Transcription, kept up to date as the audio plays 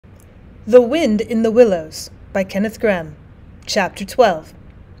The Wind in the Willows by Kenneth Grahame. Chapter 12.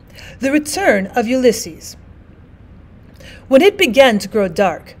 The Return of Ulysses. When it began to grow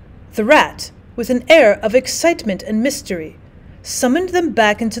dark, the rat, with an air of excitement and mystery, summoned them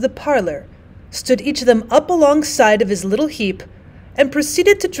back into the parlor, stood each of them up alongside of his little heap, and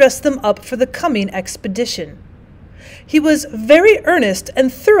proceeded to dress them up for the coming expedition. He was very earnest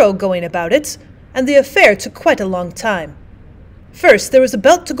and thorough-going about it, and the affair took quite a long time. First there was a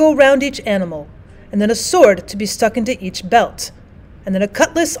belt to go round each animal, and then a sword to be stuck into each belt, and then a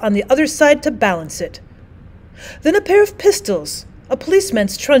cutlass on the other side to balance it. Then a pair of pistols, a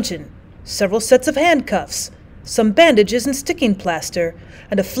policeman's truncheon, several sets of handcuffs, some bandages and sticking plaster,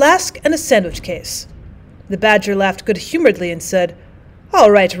 and a flask and a sandwich case. The badger laughed good-humoredly and said,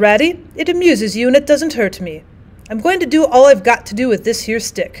 "All right, Ratty, it amuses you and it doesn't hurt me. I'm going to do all I've got to do with this here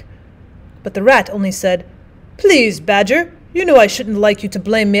stick." But the rat only said, "Please, Badger, you know I shouldn't like you to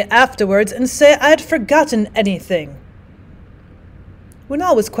blame me afterwards and say I had forgotten anything." When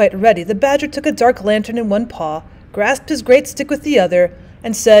all was quite ready, the badger took a dark lantern in one paw, grasped his great stick with the other,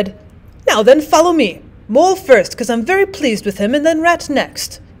 and said, "Now then, follow me. Mole first, 'cause I'm very pleased with him, and then Rat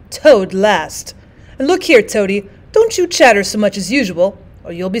next. Toad last. And look here, Toady, don't you chatter so much as usual,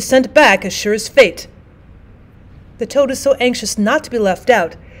 or you'll be sent back as sure as fate." The Toad was so anxious not to be left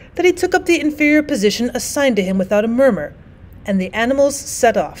out that he took up the inferior position assigned to him without a murmur, and the animals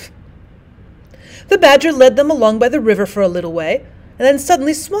set off. The badger led them along by the river for a little way, and then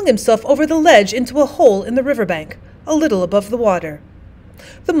suddenly swung himself over the ledge into a hole in the river bank, a little above the water.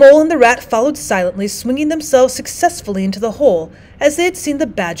 The mole and the rat followed silently, swinging themselves successfully into the hole, as they had seen the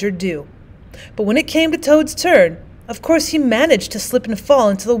badger do. But when it came to Toad's turn, of course he managed to slip and fall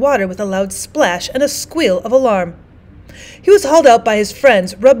into the water with a loud splash and a squeal of alarm. He was hauled out by his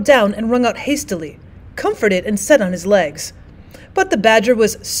friends, rubbed down and wrung out hastily, comforted and set on his legs. But the badger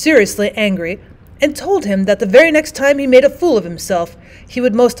was seriously angry, and told him that the very next time he made a fool of himself, he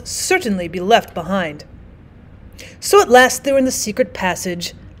would most certainly be left behind. So at last they were in the secret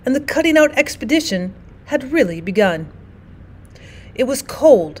passage, and the cutting-out expedition had really begun. It was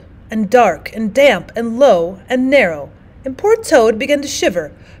cold, and dark, and damp, and low, and narrow, and poor Toad began to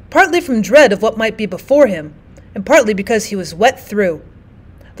shiver, partly from dread of what might be before him, and partly because he was wet through.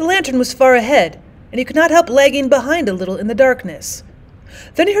 The lantern was far ahead, and he could not help lagging behind a little in the darkness.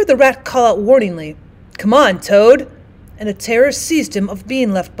 Then he heard the rat call out warningly, "Come on, Toad!" and a terror seized him of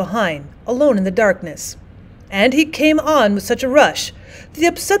being left behind, alone in the darkness. And he came on with such a rush that he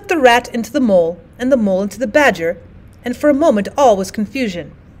upset the rat into the mole, and the mole into the badger, and for a moment all was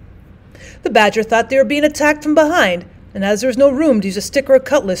confusion. The badger thought they were being attacked from behind, and as there was no room to use a stick or a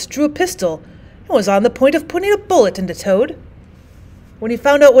cutlass, drew a pistol, and was on the point of putting a bullet into Toad. When he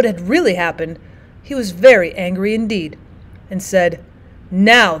found out what had really happened, he was very angry indeed, and said,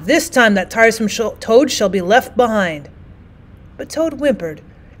 "Now, this time that tiresome Toad shall be left behind." But Toad whimpered,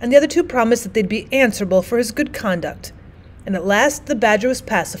 and the other two promised that they'd be answerable for his good conduct, and at last the badger was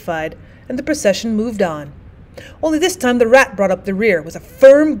pacified, and the procession moved on. Only this time the rat brought up the rear, with a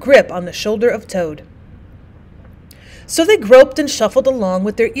firm grip on the shoulder of Toad. So they groped and shuffled along,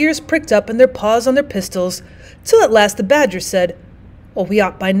 with their ears pricked up and their paws on their pistols, till at last the badger said, "Well, we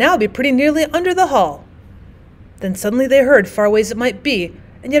ought by now be pretty nearly under the hall." Then suddenly they heard, far away as it might be,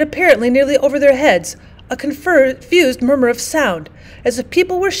 and yet apparently nearly over their heads, a confused murmur of sound, as if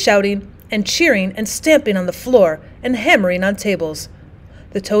people were shouting and cheering and stamping on the floor and hammering on tables.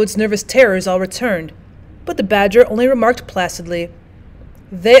 The Toad's nervous terrors all returned, but the badger only remarked placidly,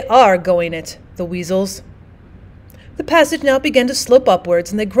 "They are going it, the weasels." The passage now began to slope upwards,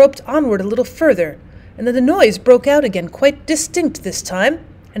 and they groped onward a little further, and then the noise broke out again, quite distinct this time,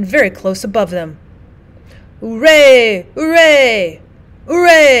 and very close above them. "Hooray! Hooray!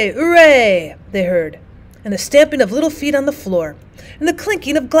 Hooray! Hooray!" they heard, and the stamping of little feet on the floor, and the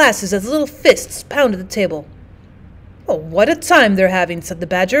clinking of glasses as little fists pounded the table. "Oh, what a time they're having," said the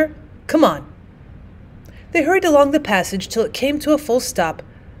badger. "Come on." They hurried along the passage till it came to a full stop,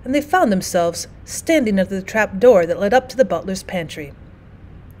 and they found themselves standing under the trap door that led up to the butler's pantry.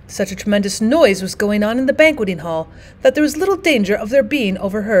 Such a tremendous noise was going on in the banqueting hall that there was little danger of their being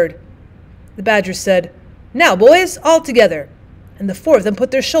overheard. The badger said, "Now, boys, all together," and the four of them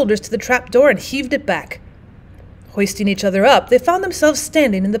put their shoulders to the trap door and heaved it back. Hoisting each other up, they found themselves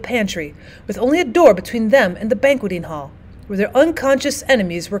standing in the pantry, with only a door between them and the banqueting hall, where their unconscious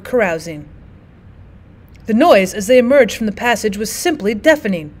enemies were carousing. The noise as they emerged from the passage was simply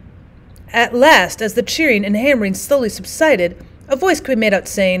deafening. At last, as the cheering and hammering slowly subsided, a voice could be made out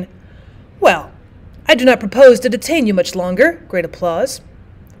saying, "Well, I do not propose to detain you much longer," great applause.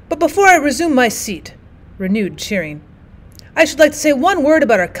 "But before I resume my seat," renewed cheering, I should like to say one word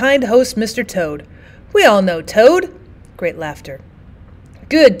about our kind host, Mr. Toad. We all know Toad. Great laughter.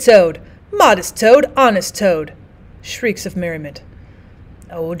 Good Toad. Modest Toad. Honest Toad. Shrieks of merriment.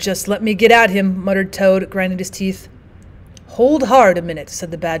 Oh, just let me get at him, muttered Toad, grinding his teeth. Hold hard a minute, said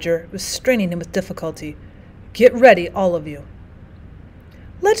the Badger, restraining him with difficulty. Get ready, all of you.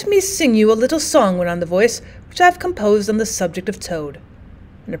 Let me sing you a little song, went on the voice, which I have composed on the subject of Toad.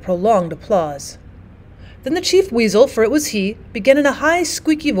 And a prolonged applause. Then the Chief Weasel, for it was he, began in a high,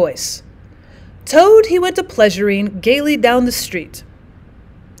 squeaky voice. Toad, he went a-pleasuring gaily down the street.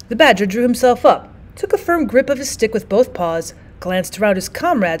 The Badger drew himself up, took a firm grip of his stick with both paws, glanced around his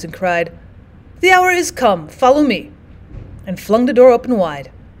comrades, and cried, The hour is come, follow me, and flung the door open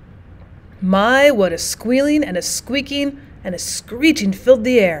wide. My, what a squealing and a squeaking and a screeching filled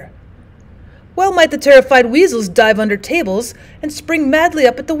the air. Well might the terrified weasels dive under tables and spring madly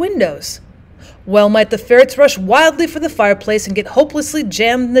up at the windows. Well might the ferrets rush wildly for the fireplace and get hopelessly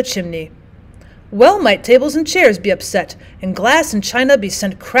jammed in the chimney. Well might tables and chairs be upset, and glass and china be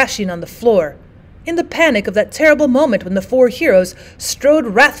sent crashing on the floor, in the panic of that terrible moment when the four heroes strode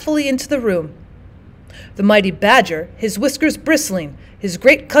wrathfully into the room. The mighty Badger, his whiskers bristling, his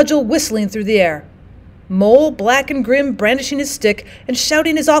great cudgel whistling through the air. Mole, black and grim, brandishing his stick and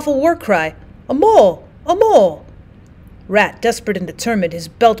shouting his awful war cry, A mole! A mole! Rat, desperate and determined, his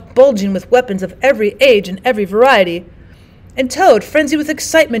belt bulging with weapons of every age and every variety, and Toad, frenzied with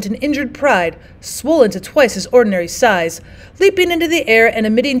excitement and injured pride, swollen to twice his ordinary size, leaping into the air and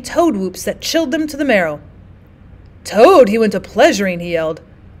emitting toad whoops that chilled them to the marrow. Toad, he went a-pleasuring, he yelled.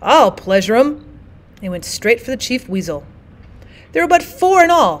 I'll pleasure him. He went straight for the Chief Weasel. There were but 4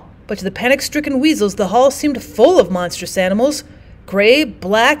 in all, but to the panic-stricken weasels the hall seemed full of monstrous animals, gray,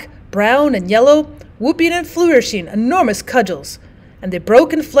 black, brown, and yellow, whooping and flourishing enormous cudgels, and they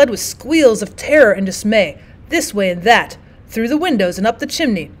broke and fled with squeals of terror and dismay, this way and that, through the windows and up the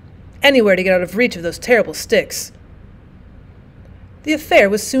chimney, anywhere to get out of reach of those terrible sticks. The affair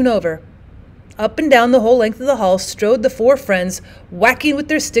was soon over. Up and down the whole length of the hall strode the 4 friends, whacking with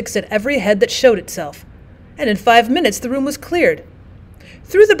their sticks at every head that showed itself, and in 5 minutes the room was cleared.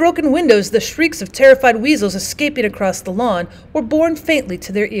 Through the broken windows the shrieks of terrified weasels escaping across the lawn were borne faintly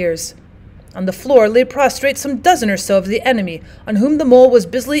to their ears. On the floor lay prostrate some dozen or so of the enemy, on whom the mole was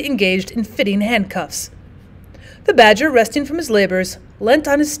busily engaged in fitting handcuffs. The Badger, resting from his labors, leant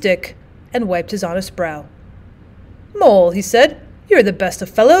on his stick and wiped his honest brow. Mole, he said, you're the best of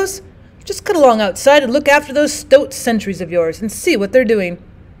fellows. Just cut along outside and look after those stoat sentries of yours and see what they're doing.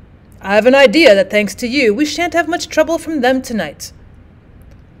 I've an idea that, thanks to you, we shan't have much trouble from them tonight.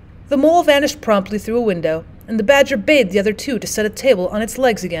 The Mole vanished promptly through a window, and the Badger bade the other 2 to set a table on its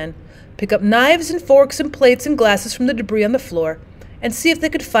legs again, pick up knives and forks and plates and glasses from the debris on the floor, and see if they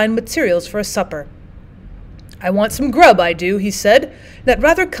could find materials for a supper. I want some grub, I do, he said, in that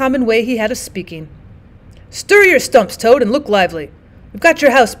rather common way he had of speaking. Stir your stumps, Toad, and look lively. We've got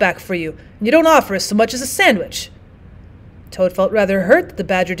your house back for you, and you don't offer us so much as a sandwich. Toad felt rather hurt that the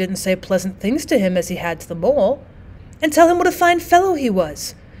Badger didn't say pleasant things to him as he had to the Mole, and tell him what a fine fellow he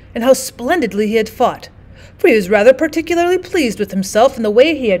was, and how splendidly he had fought, for he was rather particularly pleased with himself in the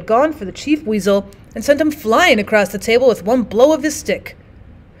way he had gone for the Chief Weasel and sent him flying across the table with one blow of his stick.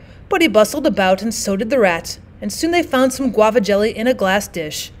 But he bustled about, and so did the Rat, and soon they found some guava jelly in a glass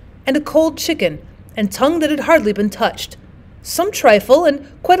dish, and a cold chicken, and tongue that had hardly been touched, some trifle, and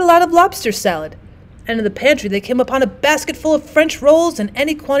quite a lot of lobster salad, and in the pantry they came upon a basket full of French rolls and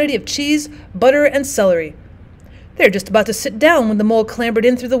any quantity of cheese, butter, and celery. They were just about to sit down when the Mole clambered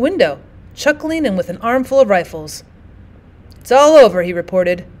in through the window, chuckling and with an armful of rifles. It's all over, he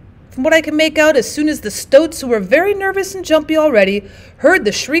reported. From what I can make out, as soon as the stoats, who were very nervous and jumpy already, heard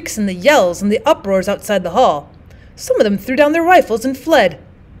the shrieks and the yells and the uproars outside the hall, some of them threw down their rifles and fled.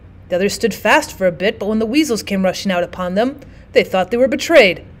 The others stood fast for a bit, but when the weasels came rushing out upon them, they thought they were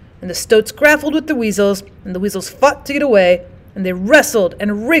betrayed, and the stoats grappled with the weasels, and the weasels fought to get away, and they wrestled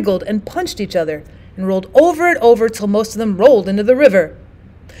and wriggled and punched each other, and rolled over and over till most of them rolled into the river.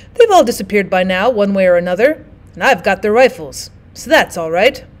 They've all disappeared by now, one way or another, and I've got their rifles, so that's all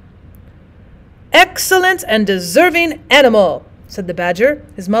right. Excellent and deserving animal, said the Badger,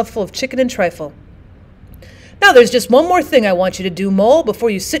 his mouth full of chicken and trifle. Now there's just one more thing I want you to do, Mole, before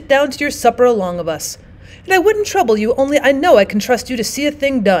you sit down to your supper along of us. And I wouldn't trouble you, only I know I can trust you to see a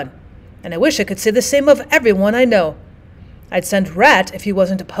thing done. And I wish I could say the same of everyone I know. I'd send Rat if he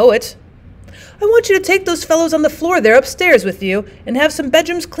wasn't a poet. I want you to take those fellows on the floor there upstairs with you, and have some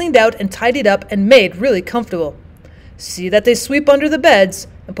bedrooms cleaned out and tidied up and made really comfortable. See that they sweep under the beds,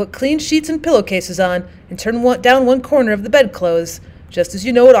 and put clean sheets and pillowcases on, and turn down one corner of the bedclothes, just as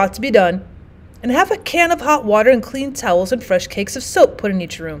you know it ought to be done. and have a can of hot water and clean towels and fresh cakes of soap put in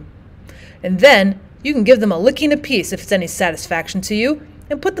each room. And then you can give them a licking apiece if it's any satisfaction to you,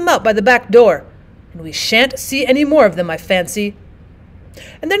 and put them out by the back door, and we shan't see any more of them, I fancy.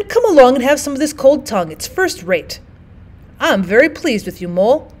 And then come along and have some of this cold tongue. It's first rate. I'm very pleased with you,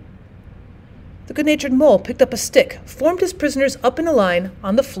 Mole." The good-natured Mole picked up a stick, formed his prisoners up in a line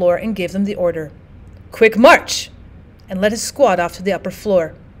on the floor, and gave them the order, "Quick march!" and led his squad off to the upper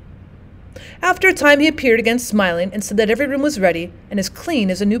floor. After a time he appeared again smiling, and said that every room was ready, and as clean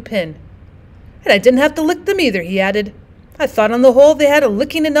as a new pin. "And I didn't have to lick them either," he added. "I thought on the whole they had a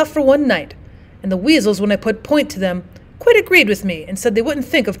licking enough for one night, and the weasels, when I put point to them, quite agreed with me, and said they wouldn't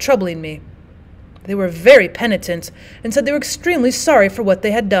think of troubling me. They were very penitent, and said they were extremely sorry for what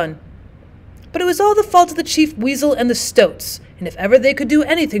they had done. But it was all the fault of the chief weasel and the stoats, and if ever they could do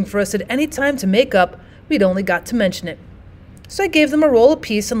anything for us at any time to make up, we'd only got to mention it. So I gave them a roll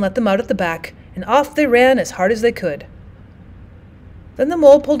apiece and let them out at the back, and off they ran as hard as they could." Then the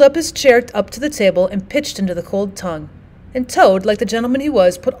Mole pulled up his chair up to the table and pitched into the cold tongue, and Toad, like the gentleman he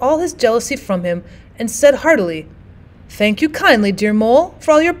was, put all his jealousy from him and said heartily, "Thank you kindly, dear Mole,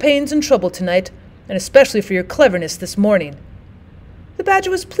 for all your pains and trouble tonight, and especially for your cleverness this morning." The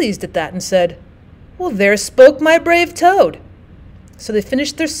Badger was pleased at that and said, "Well, there spoke my brave Toad." So they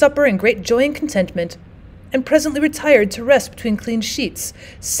finished their supper in great joy and contentment, and presently retired to rest between clean sheets,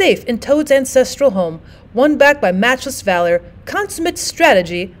 safe in Toad's ancestral home, won back by matchless valor, consummate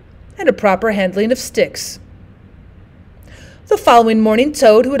strategy, and a proper handling of sticks. The following morning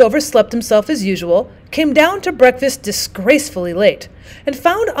Toad, who had overslept himself as usual, came down to breakfast disgracefully late, and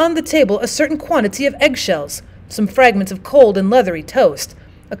found on the table a certain quantity of eggshells, some fragments of cold and leathery toast,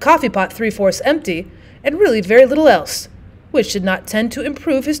 a coffee-pot 3/4 empty, and really very little else, which did not tend to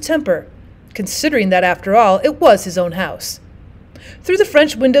improve his temper, considering that, after all, it was his own house. Through the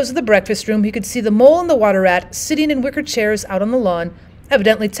French windows of the breakfast-room he could see the Mole and the Water Rat sitting in wicker chairs out on the lawn,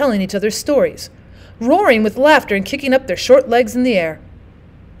 evidently telling each other stories, roaring with laughter and kicking up their short legs in the air.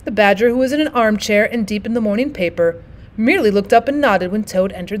 The Badger, who was in an armchair and deep in the morning paper, merely looked up and nodded when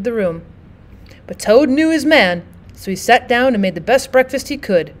Toad entered the room. But Toad knew his man, so he sat down and made the best breakfast he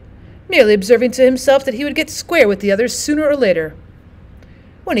could, merely observing to himself that he would get square with the others sooner or later.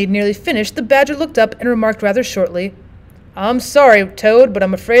 When he'd nearly finished, the Badger looked up and remarked rather shortly, "I'm sorry, Toad, but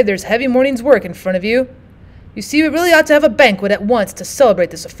I'm afraid there's heavy morning's work in front of you. You see, we really ought to have a banquet at once to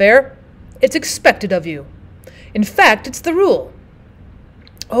celebrate this affair. It's expected of you. In fact, it's the rule."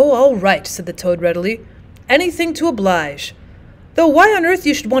 "Oh, all right," said the Toad readily. "Anything to oblige. Though why on earth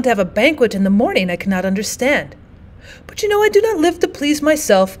you should want to have a banquet in the morning I cannot understand. But you know I do not live to please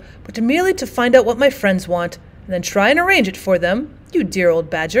myself, but merely to find out what my friends want, and then try and arrange it for them, you dear old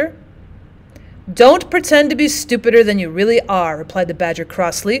Badger." "Don't pretend to be stupider than you really are," replied the Badger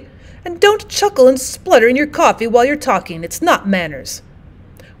crossly, "and don't chuckle and splutter in your coffee while you're talking. It's not manners.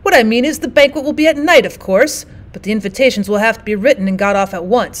 What I mean is the banquet will be at night, of course, but the invitations will have to be written and got off at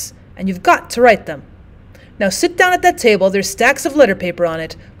once, and you've got to write them. Now sit down at that table, there's stacks of letter paper on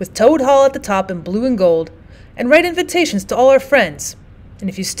it, with Toad Hall at the top in blue and gold, and write invitations to all our friends, and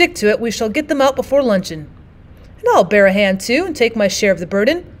if you stick to it we shall get them out before luncheon. And I'll bear a hand too, and take my share of the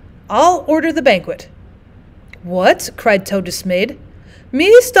burden. I'll order the banquet." "What?" cried Toad, dismayed.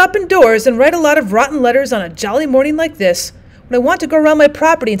 "Me stop indoors and write a lot of rotten letters on a jolly morning like this, when I want to go round my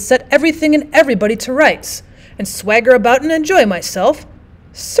property and set everything and everybody to rights, and swagger about and enjoy myself?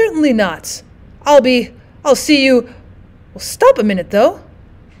 Certainly not. I'll see you— Well, stop a minute, though.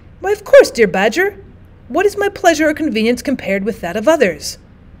 Why, of course, dear Badger. What is my pleasure or convenience compared with that of others?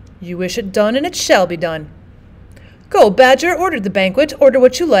 You wish it done, and it shall be done. Go, Badger, order the banquet, order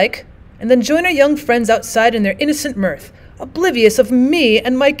what you like, and then join our young friends outside in their innocent mirth, oblivious of me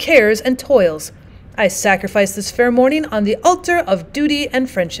and my cares and toils. I sacrifice this fair morning on the altar of duty and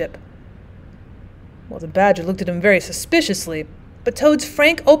friendship." Well, the Badger looked at him very suspiciously, but Toad's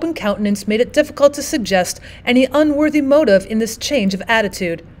frank, open countenance made it difficult to suggest any unworthy motive in this change of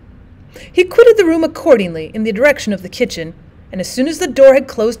attitude. He quitted the room accordingly in the direction of the kitchen, and as soon as the door had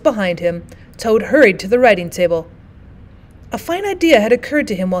closed behind him, Toad hurried to the writing table. A fine idea had occurred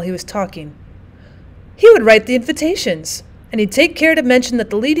to him while he was talking. He would write the invitations, and he'd take care to mention that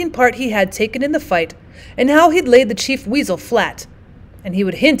the leading part he had taken in the fight, and how he'd laid the chief weasel flat, and he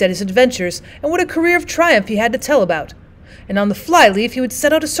would hint at his adventures and what a career of triumph he had to tell about, and on the fly-leaf he would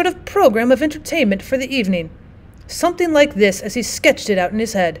set out a sort of program of entertainment for the evening, something like this as he sketched it out in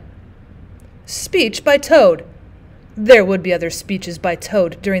his head. Speech by Toad. There would be other speeches by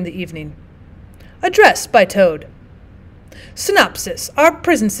Toad during the evening. Address by Toad. Synopsis: our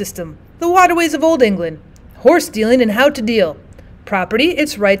prison system, the waterways of Old England, horse dealing and how to deal, property,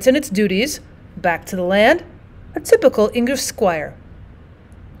 its rights and its duties, Back to the Land, a typical English squire.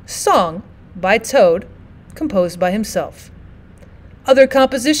 Song by Toad, composed by himself. Other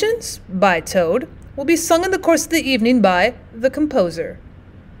compositions by Toad will be sung in the course of the evening by the composer.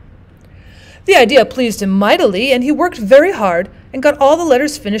 The idea pleased him mightily, and he worked very hard and got all the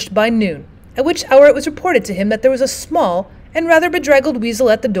letters finished by noon, at which hour it was reported to him that there was a small and rather bedraggled weasel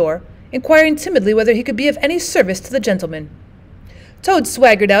at the door, inquiring timidly whether he could be of any service to the gentleman. Toad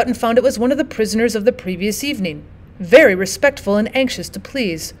swaggered out and found it was one of the prisoners of the previous evening, very respectful and anxious to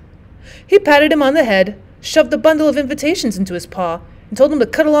please. He patted him on the head, shoved a bundle of invitations into his paw, and told him to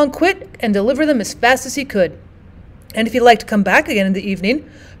cut along quick and deliver them as fast as he could. And if he liked to come back again in the evening,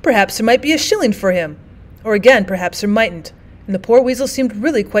 perhaps there might be a shilling for him. Or again, perhaps there mightn't, and the poor weasel seemed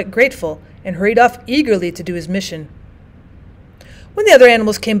really quite grateful, and hurried off eagerly to do his mission. When the other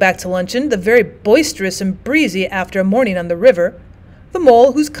animals came back to luncheon, the very boisterous and breezy after a morning on the river, the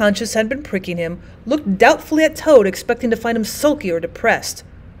mole, whose conscience had been pricking him, looked doubtfully at Toad, expecting to find him sulky or depressed.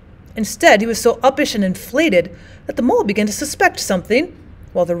 Instead, he was so uppish and inflated that the mole began to suspect something,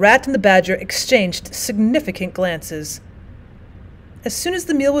 while the rat and the badger exchanged significant glances. As soon as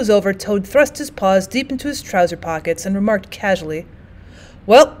the meal was over, Toad thrust his paws deep into his trouser pockets and remarked casually,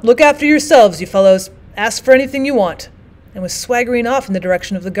 "Well, look after yourselves, you fellows. Ask for anything you want," and was swaggering off in the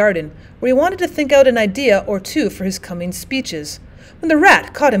direction of the garden, where he wanted to think out an idea or two for his coming speeches, when the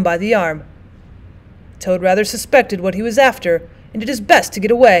rat caught him by the arm. Toad rather suspected what he was after, and did his best to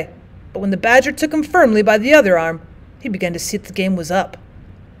get away, but when the badger took him firmly by the other arm, he began to see that the game was up.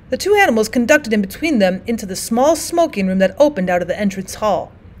 The two animals conducted him between them into the small smoking room that opened out of the entrance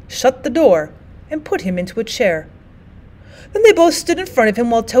hall, shut the door, and put him into a chair. Then they both stood in front of him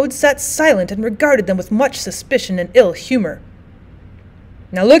while Toad sat silent and regarded them with much suspicion and ill humor.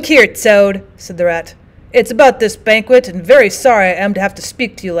 "Now look here, Toad," said the rat. "It's about this banquet, and very sorry I am to have to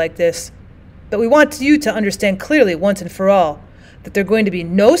speak to you like this. But we want you to understand clearly once and for all that there are going to be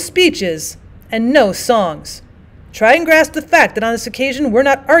no speeches and no songs. Try and grasp the fact that on this occasion we're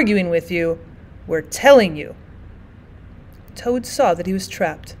not arguing with you, we're telling you." Toad saw that he was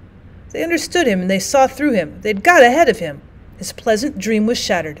trapped. They understood him and they saw through him. They'd got ahead of him. His pleasant dream was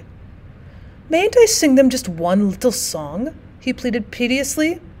shattered. "Mayn't I sing them just one little song?" he pleaded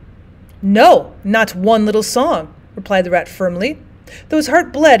piteously. "No, not one little song," replied the rat firmly, though his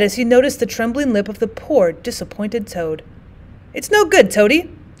heart bled as he noticed the trembling lip of the poor, disappointed Toad. "It's no good, Toady.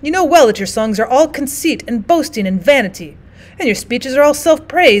 You know well that your songs are all conceit and boasting and vanity, and your speeches are all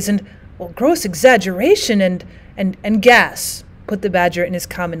self-praise and, well, gross exaggeration and gas," put the badger in his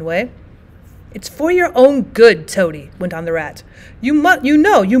common way. "It's for your own good, Toady," went on the rat. You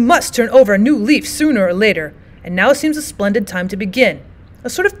know you must turn over a new leaf sooner or later, and now seems a splendid time to begin, a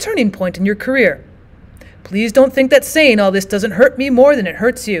sort of turning point in your career. Please don't think that saying all this doesn't hurt me more than it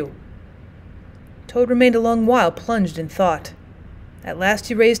hurts you." Toad remained a long while plunged in thought. At last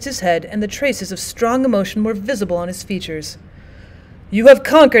he raised his head, and the traces of strong emotion were visible on his features. "You have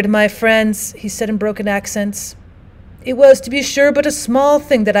conquered, my friends," he said in broken accents. "It was, to be sure, but a small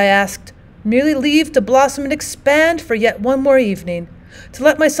thing that I asked, merely leave to blossom and expand for yet one more evening, to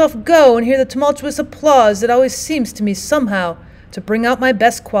let myself go and hear the tumultuous applause that always seems to me somehow to bring out my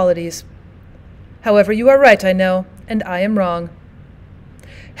best qualities. However, you are right, I know, and I am wrong.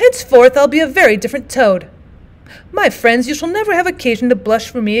 Henceforth I'll be a very different Toad. My friends, you shall never have occasion to blush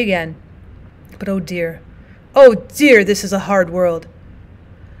for me again. But oh dear, this is a hard world."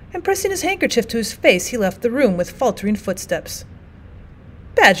 And pressing his handkerchief to his face, he left the room with faltering footsteps.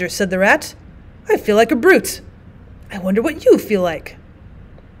 "Badger," said the rat, "I feel like a brute. I wonder what you feel like."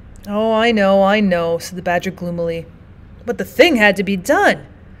 "Oh, I know," said the badger gloomily. "But the thing had to be done.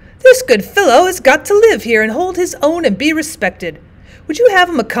 This good fellow has got to live here and hold his own and be respected. Would you have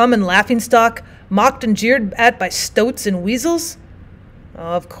him a common laughing-stock, mocked and jeered at by stoats and weasels?"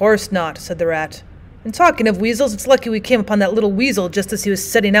 "Of course not," said the rat. "And talking of weasels, it's lucky we came upon that little weasel just as he was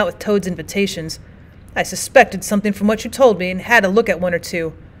setting out with Toad's invitations. I suspected something from what you told me and had a look at one or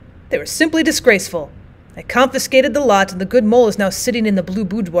two. They were simply disgraceful. I confiscated the lot, and the good mole is now sitting in the blue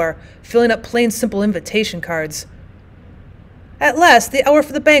boudoir, filling up plain simple invitation cards." At last the hour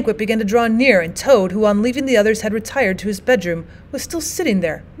for the banquet began to draw near, and Toad, who on leaving the others had retired to his bedroom, was still sitting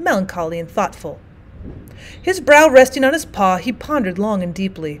there, melancholy and thoughtful. His brow resting on his paw, he pondered long and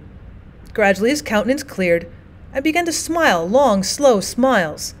deeply. Gradually his countenance cleared, and began to smile long, slow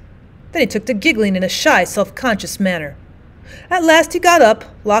smiles. Then he took to giggling in a shy, self-conscious manner. At last he got up,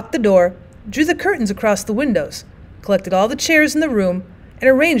 locked the door, drew the curtains across the windows, collected all the chairs in the room, and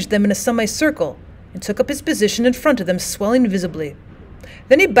arranged them in a semicircle, and took up his position in front of them, swelling visibly.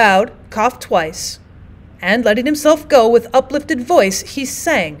 Then he bowed, coughed twice, and, letting himself go with uplifted voice, he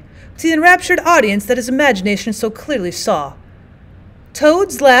sang, to the enraptured audience that his imagination so clearly saw.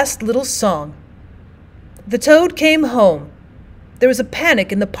 Toad's last little song. The toad came home. There was a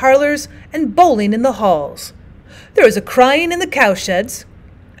panic in the parlors and bowling in the halls. There was a crying in the cowsheds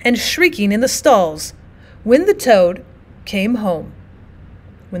and shrieking in the stalls when the toad came home.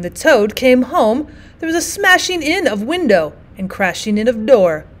 When the toad came home, there was a smashing in of window and crashing in of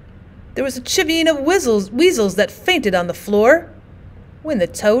door. There was a chivying of weasels that fainted on the floor when the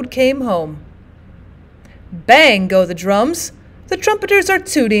toad came home. Bang go the drums, the trumpeters are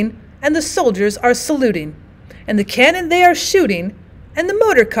tooting, and the soldiers are saluting, and the cannon they are shooting, and the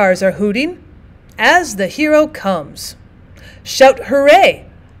motor cars are hooting, as the hero comes. Shout hooray,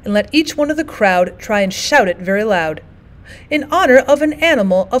 and let each one of the crowd try and shout it very loud, in honor of an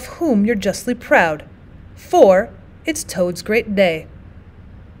animal of whom you're justly proud, for it's Toad's great day.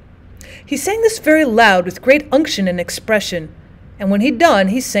 He sang this very loud with great unction and expression, and when he'd done,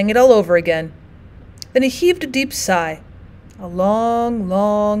 he sang it all over again. Then he heaved a deep sigh, a long,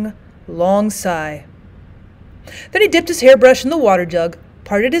 long, long sigh. Then he dipped his hairbrush in the water jug,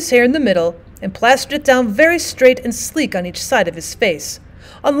 parted his hair in the middle, and plastered it down very straight and sleek on each side of his face.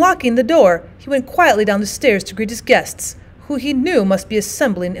 Unlocking the door, he went quietly down the stairs to greet his guests, who he knew must be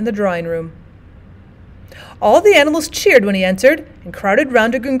assembling in the drawing-room. All the animals cheered when he entered, and crowded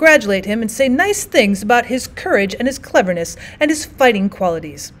round to congratulate him and say nice things about his courage and his cleverness and his fighting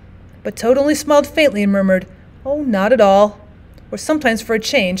qualities. But Toad only smiled faintly and murmured, "Oh, not at all," or sometimes for a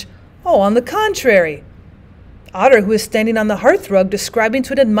change, "Oh, on the contrary." Otter, who was standing on the hearthrug describing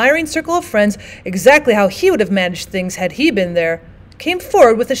to an admiring circle of friends exactly how he would have managed things had he been there, came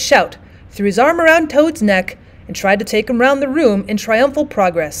forward with a shout, threw his arm around Toad's neck, and tried to take him round the room in triumphal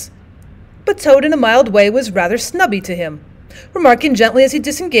progress. But Toad in a mild way was rather snubby to him, remarking gently as he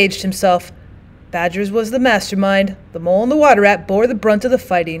disengaged himself, "Badger's was the mastermind, the mole and the water rat bore the brunt of the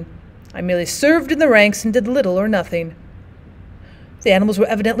fighting. I merely served in the ranks and did little or nothing." The animals were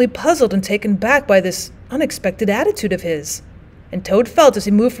evidently puzzled and taken back by this unexpected attitude of his, and Toad felt as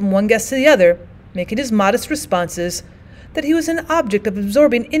he moved from one guest to the other, making his modest responses, that he was an object of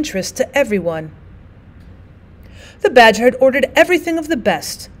absorbing interest to everyone. The Badger had ordered everything of the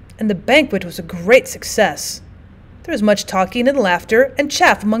best, and the banquet was a great success. There was much talking and laughter and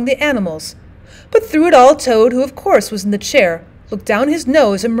chaff among the animals, but through it all Toad, who of course was in the chair, looked down his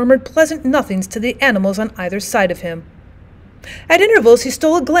nose and murmured pleasant nothings to the animals on either side of him. At intervals he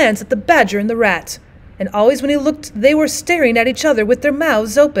stole a glance at the Badger and the Rat, and always when he looked they were staring at each other with their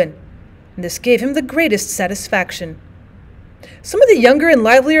mouths open, and this gave him the greatest satisfaction. Some of the younger and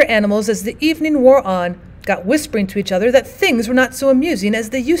livelier animals, as the evening wore on, got whispering to each other that things were not so amusing as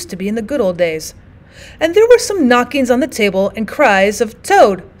they used to be in the good old days, and there were some knockings on the table and cries of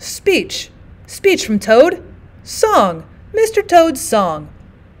 "Toad! Speech! Speech from Toad! Song! Mr. Toad's song!"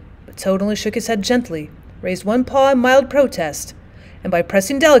 But Toad only shook his head gently, raised one paw in mild protest, and by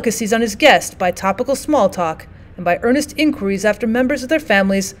pressing delicacies on his guest, by topical small talk, and by earnest inquiries after members of their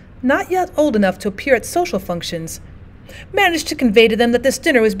families not yet old enough to appear at social functions, managed to convey to them that this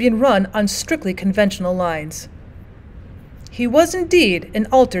dinner was being run on strictly conventional lines. He was indeed an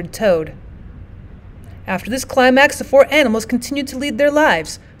altered Toad. After this climax, the four animals continued to lead their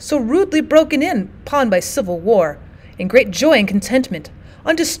lives, so rudely broken in upon by civil war, in great joy and contentment,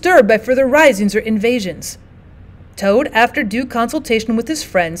 undisturbed by further risings or invasions. Toad, after due consultation with his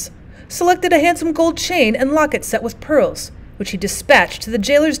friends, selected a handsome gold chain and locket set with pearls, which he dispatched to the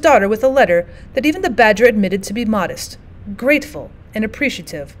jailer's daughter with a letter that even the Badger admitted to be modest, grateful, and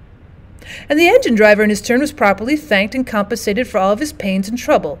appreciative. And the engine driver in his turn was properly thanked and compensated for all of his pains and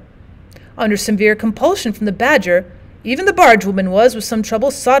trouble. Under severe compulsion from the Badger, even the bargewoman was, with some trouble,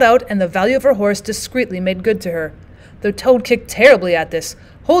 sought out and the value of her horse discreetly made good to her, though Toad kicked terribly at this,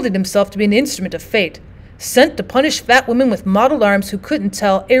 holding himself to be an instrument of fate, sent to punish fat women with mottled arms who couldn't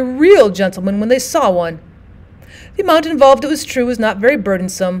tell a real gentleman when they saw one. The amount involved, it was true, was not very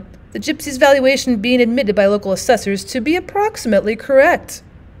burdensome, the gypsy's valuation being admitted by local assessors to be approximately correct.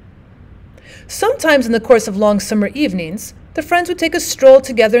 Sometimes in the course of long summer evenings, the friends would take a stroll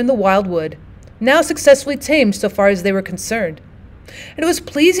together in the wild wood, now successfully tamed so far as they were concerned, and it was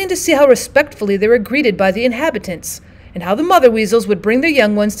pleasing to see how respectfully they were greeted by the inhabitants, and how the mother weasels would bring their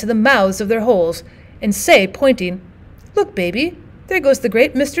young ones to the mouths of their holes, and say, pointing, "Look, baby, there goes the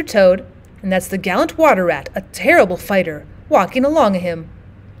great Mr. Toad, and that's the gallant water rat, a terrible fighter, walking along a him.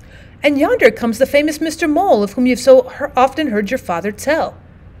 And yonder comes the famous Mr. Mole, of whom you've so often heard your father tell."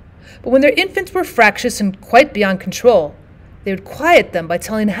 But when their infants were fractious and quite beyond control, they would quiet them by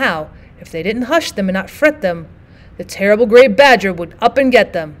telling how, if they didn't hush them and not fret them, the terrible grey Badger would up and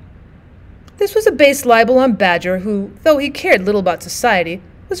get them. This was a base libel on Badger, who, though he cared little about society,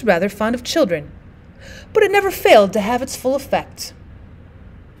 was rather fond of children, but it never failed to have its full effect.